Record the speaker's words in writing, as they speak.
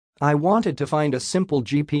I wanted to find a simple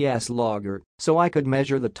GPS logger so I could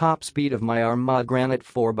measure the top speed of my Arrma Granite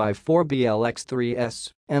 4x4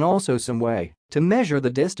 BLX3S and also some way to measure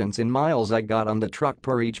the distance in miles I got on the truck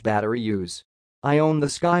per each battery use. I own the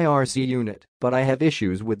Sky RC unit, but I have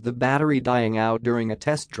issues with the battery dying out during a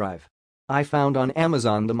test drive. I found on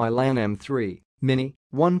Amazon the Meilan M3 Mini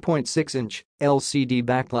 1.6-inch LCD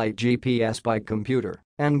backlight GPS by computer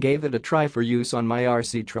and gave it a try for use on my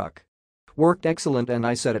RC truck. Worked excellent and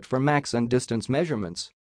I set it for max and distance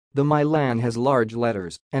measurements. The Meilan has large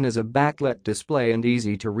letters and is a backlit display and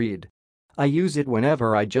easy to read. I use it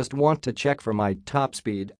whenever I just want to check for my top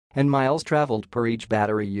speed and miles traveled per each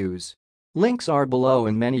battery use. Links are below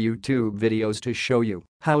in many YouTube videos to show you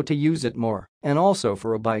how to use it more and also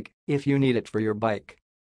for a bike if you need it for your bike.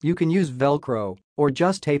 You can use Velcro or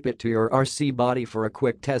just tape it to your RC body for a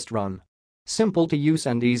quick test run. Simple to use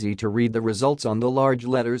and easy to read the results on the large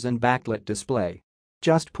letters and backlit display.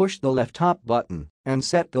 Just push the left top button and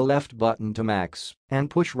set the left button to max and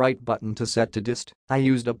push right button to set to dist. I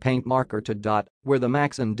used a paint marker to dot where the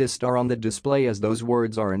max and dist are on the display as those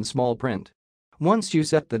words are in small print. Once you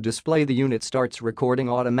set the display, the unit starts recording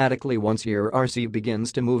automatically once your RC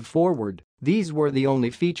begins to move forward. These were the only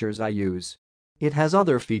features I use. It has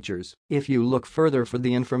other features if you look further for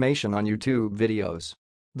the information on YouTube videos.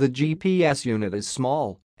 The GPS unit is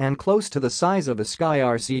small and close to the size of a Sky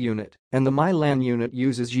RC unit, and the Meilan unit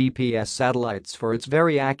uses GPS satellites for its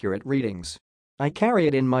very accurate readings. I carry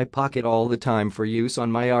it in my pocket all the time for use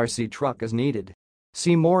on my RC truck as needed.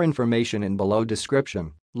 See more information in below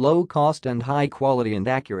description. Low cost and high quality and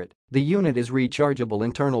accurate, the unit is rechargeable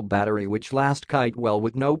internal battery which lasts quite well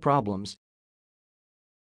with no problems.